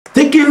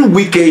Taking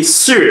Wike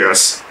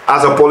serious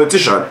as a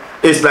politician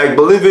is like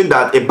believing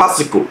that a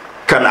bicycle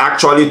can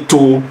actually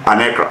tow an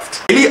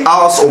aircraft. In the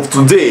hours of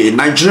today,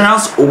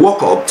 Nigerians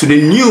woke up to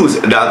the news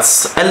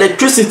that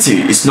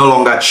electricity is no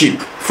longer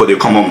cheap for the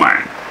common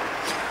man.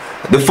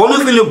 The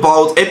funny thing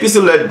about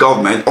APC-led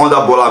government under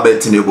Bola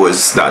Tinubu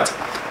is that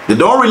they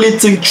don't really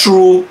think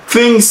through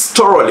things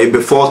thoroughly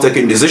before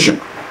taking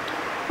decision.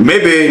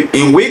 Maybe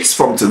in weeks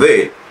from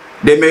today,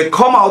 they may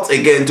come out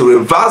again to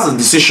reverse the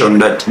decision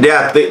that they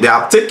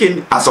have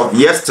taken as of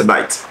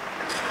yesterday.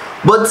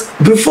 But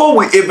before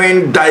we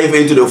even dive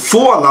into the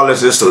full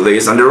analysis to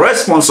this and the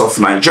response of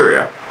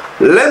Nigeria,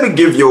 let me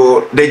give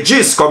you the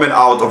gist coming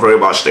out of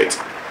Rivers State.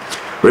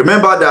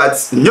 Remember that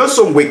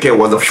Nyesom Wike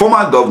was the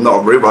former governor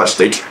of Rivers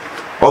State,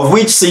 of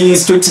which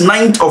since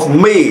 29th of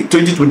May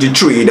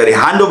 2023 that he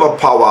handed over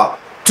power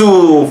to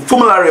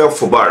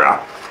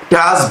Fubara,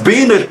 there has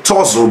been a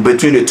tussle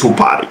between the two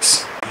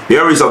parties.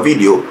 Here is a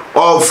video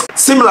of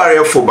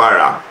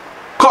Fubara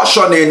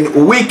cautioning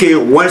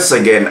Wike once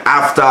again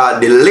after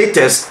the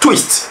latest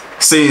twist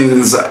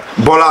since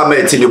Bola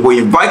Tinubu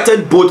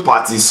invited both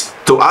parties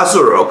to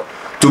Aso Rock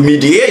to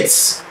mediate,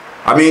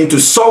 to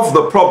solve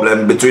the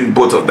problem between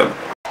both of them.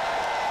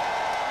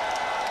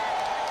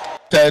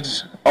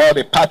 All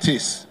the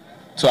parties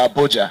to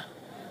Abuja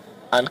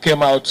and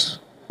came out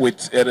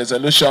with a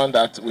resolution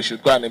that we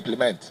should go and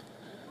implement.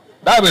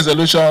 That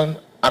resolution,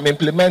 I'm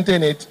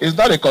implementing it, is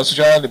not a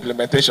constitutional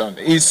implementation.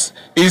 It's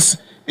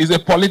a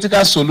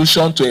political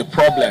solution to a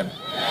problem.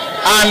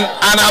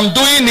 And I'm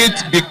doing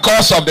it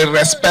because of the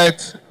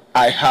respect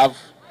I have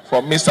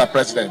for Mr.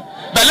 President.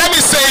 But let me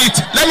say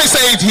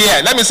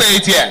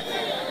it here.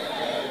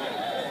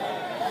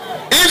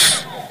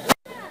 If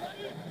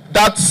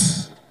that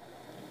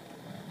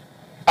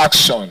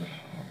action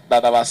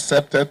that I've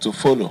accepted to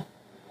follow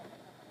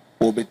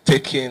will be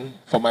taken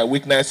for my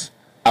weakness,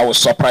 I will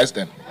surprise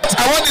them.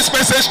 I want this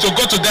message to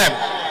go to them,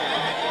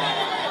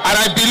 and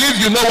I believe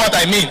you know what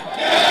I mean.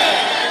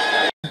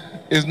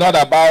 It's not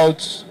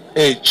about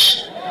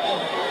age.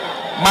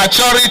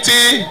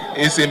 Maturity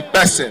is in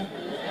person.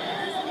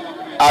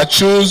 I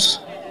choose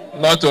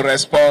not to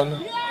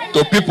respond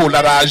to people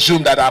that I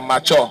assume that are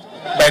mature,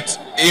 but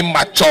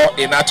immature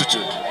in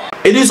attitude.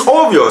 It is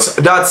obvious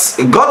that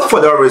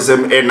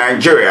godfatherism in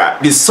Nigeria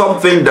is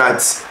something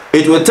that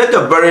it will take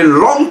a very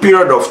long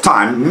period of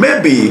time,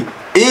 maybe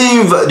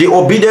if the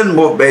obedient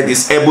movement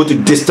is able to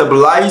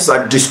destabilize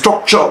and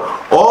destructure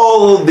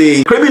all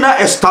the criminal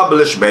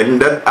establishment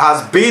that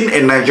has been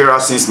in Nigeria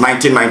since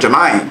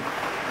 1999.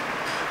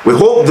 We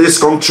hope this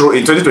comes true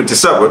in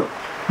 2027.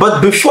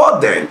 But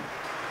before then,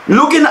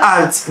 looking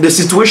at the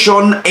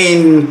situation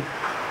in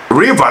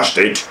Rivers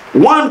State,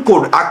 one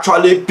could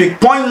actually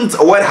pinpoint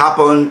what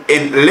happened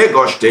in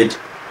Lagos State,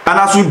 and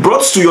as we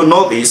brought to your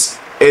notice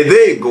a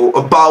day ago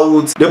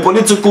about the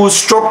political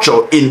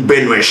structure in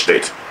Benue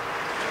State.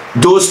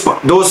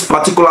 Those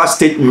particular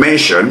states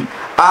mentioned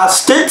are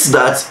states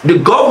that the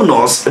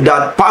governors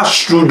that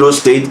passed through those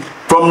states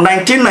from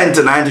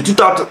 1999 to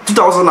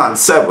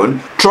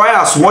 2007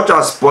 try as much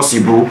as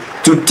possible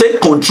to take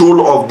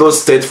control of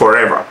those states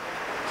forever.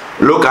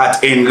 Look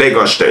at in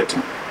Lagos State.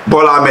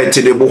 Bola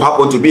Tinubu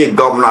happened to be a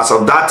governor as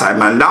of that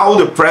time, and now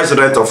the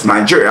president of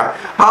Nigeria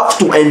has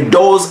to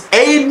endorse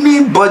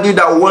anybody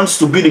that wants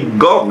to be the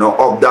governor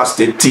of that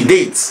state to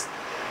date.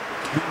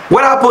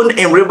 What happened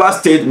in Rivers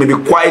State may be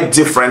quite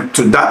different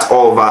to that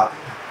of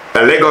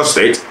Lagos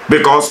State,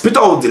 because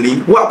Peter Odili,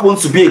 who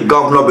happens to be a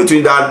governor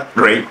between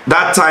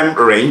that time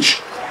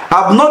range,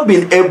 have not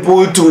been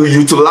able to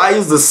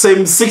utilize the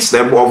same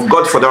system of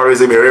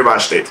godfatherism in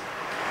Rivers State.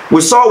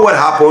 We saw what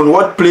happened,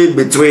 what played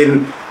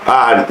between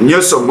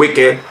Nyesom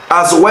Wike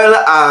as well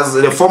as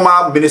the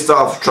former Minister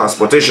of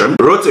Transportation,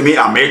 Rotimi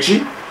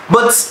Amechi.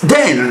 But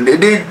then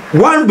the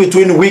one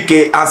between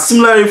Wike and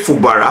similarly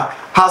Fubara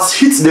has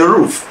hit the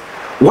roof.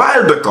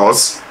 Why?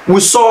 Because we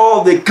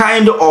saw the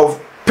kind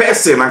of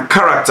person and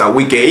character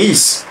Wike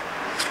is.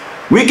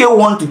 Wike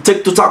wants to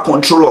take total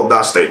control of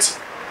that state,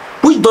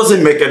 which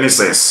doesn't make any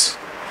sense.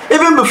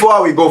 Even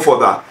before we go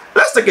further,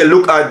 let's take a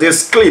look at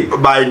this clip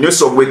by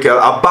Nyesom Wike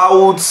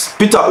about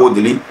Peter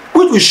Odili,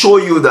 which will show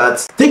you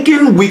that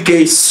taking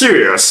Wike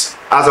serious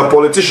as a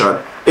politician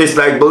is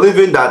like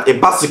believing that a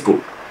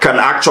bicycle can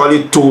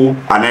actually tow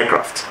an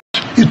aircraft.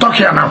 You talk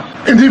here now.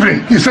 In the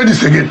evening, he said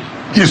this again.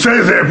 He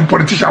says a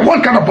politician.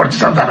 What kind of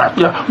politician that?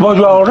 Yeah, but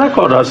you are on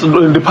record as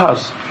in the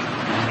past,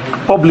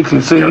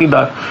 publicly saying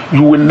that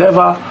you will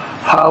never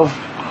have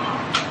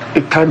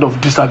a kind of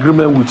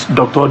disagreement with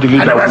Dr. Odili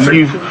that will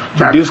lead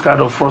to this kind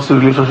of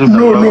frustrated relationship.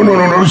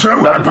 No.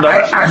 Sir,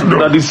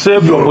 that is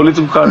saved your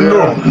political career.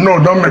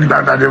 No, don't make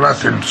that. I never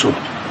said so.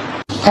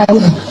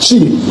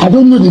 See, I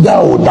don't know the guy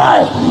will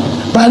die.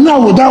 But now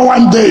will die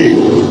one day.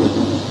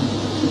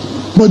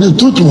 But the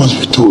truth must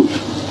be told.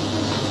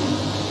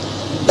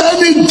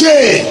 Any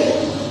day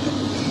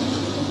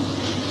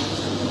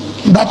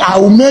that I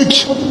will make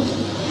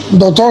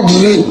Dr.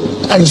 Odili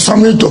and his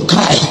family to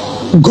cry,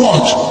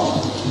 God,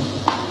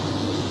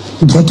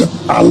 don't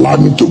allow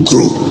me to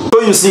grow.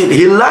 So you see,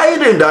 he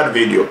lied in that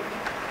video.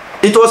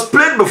 It was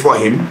played before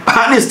him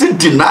and he still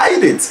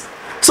denied it.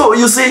 So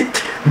you see,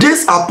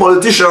 these are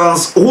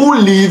politicians who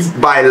live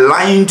by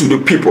lying to the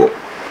people.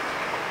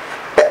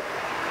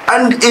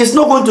 And it's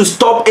not going to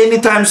stop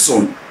anytime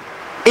soon.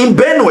 In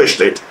Benue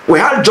State, we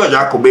had George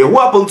Akume, who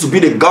happened to be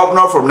the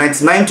governor from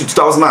 1999 to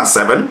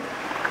 2007,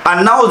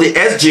 and now the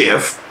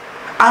SGF.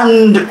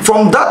 And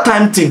from that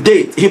time to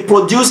date, he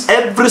produced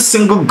every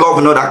single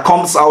governor that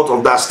comes out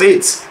of that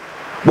state.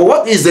 But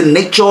what is the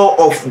nature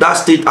of that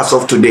state as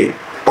of today?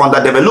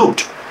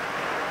 Underdeveloped.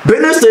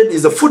 Benue State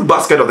is the food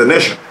basket of the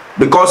nation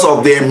because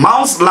of the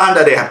amounts of land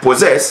that they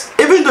possess,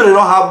 even though they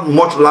don't have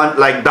much land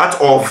like that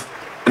of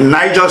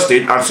Niger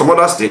State and some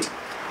other states.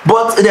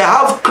 But they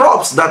have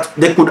crops that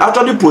they could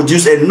actually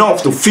produce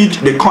enough to feed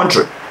the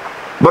country.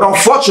 But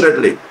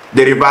unfortunately,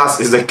 the reverse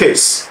is the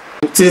case.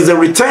 Since the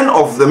return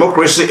of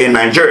democracy in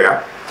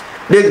Nigeria,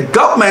 the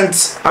government,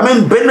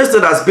 Benue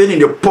State has been in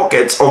the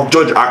pockets of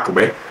George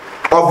Akume,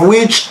 of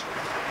which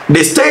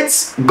the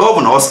state's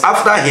governors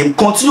after him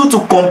continue to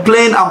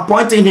complain and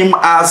pointing him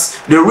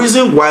as the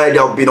reason why they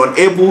have been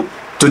unable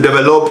to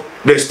develop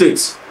the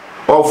states,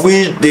 of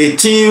which the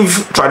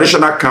Chief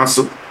Traditional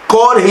Council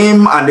called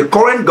him and the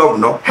current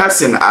governor,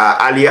 Hassan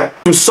Alia,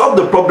 to solve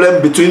the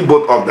problem between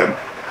both of them.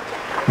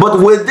 But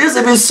will this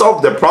even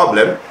solve the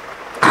problem?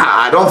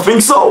 I don't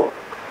think so.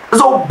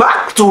 So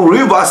back to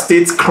River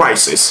State's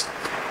crisis.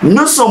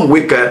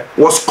 Wike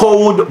was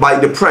called by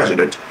the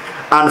president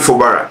and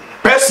Fubara.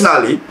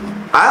 Personally,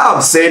 I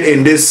have said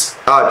in this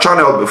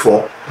channel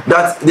before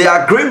that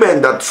the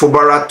agreement that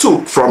Fubara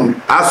took from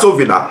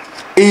Asovina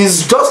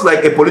is just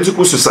like a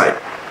political suicide.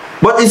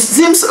 But it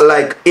seems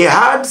like he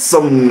had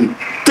some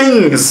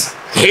things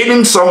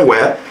hidden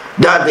somewhere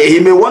that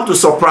he may want to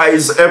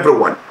surprise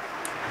everyone.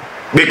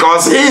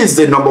 Because he is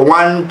the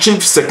 #1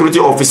 chief security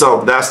officer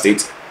of that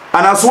state.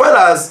 And as well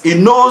as he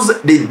knows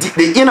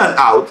the in and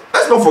out,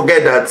 let's not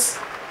forget that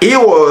he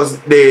was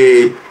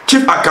the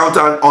chief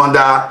accountant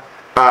under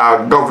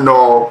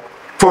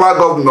former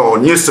governor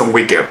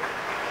Wike.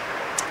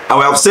 And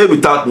we have said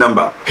without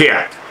number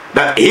here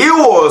that he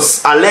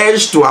was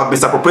alleged to have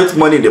misappropriated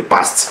money in the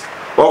past,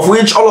 of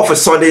which all of a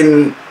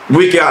sudden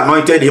Wike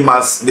anointed him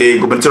as the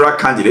gubernatorial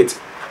candidate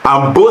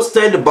and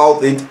boasted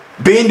about it,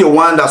 being the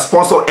one that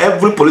sponsored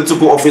every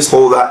political office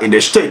holder in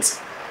the state.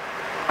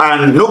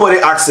 And nobody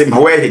asked him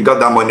where he got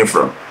that money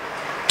from.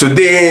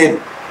 Today,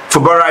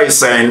 Fubara is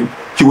saying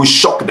he will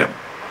shock them.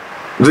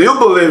 Do you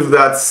believe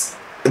that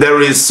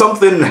there is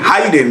something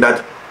hiding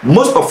that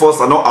most of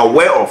us are not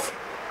aware of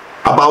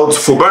about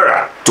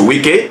Fubara to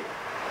Wike?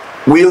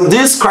 Will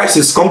this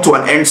crisis come to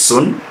an end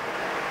soon?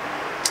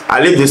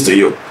 I leave this to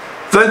you.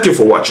 Thank you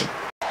for watching.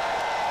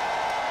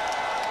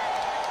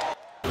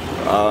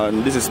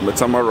 And this is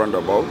Metama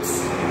roundabout,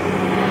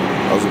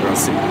 as you can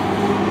see.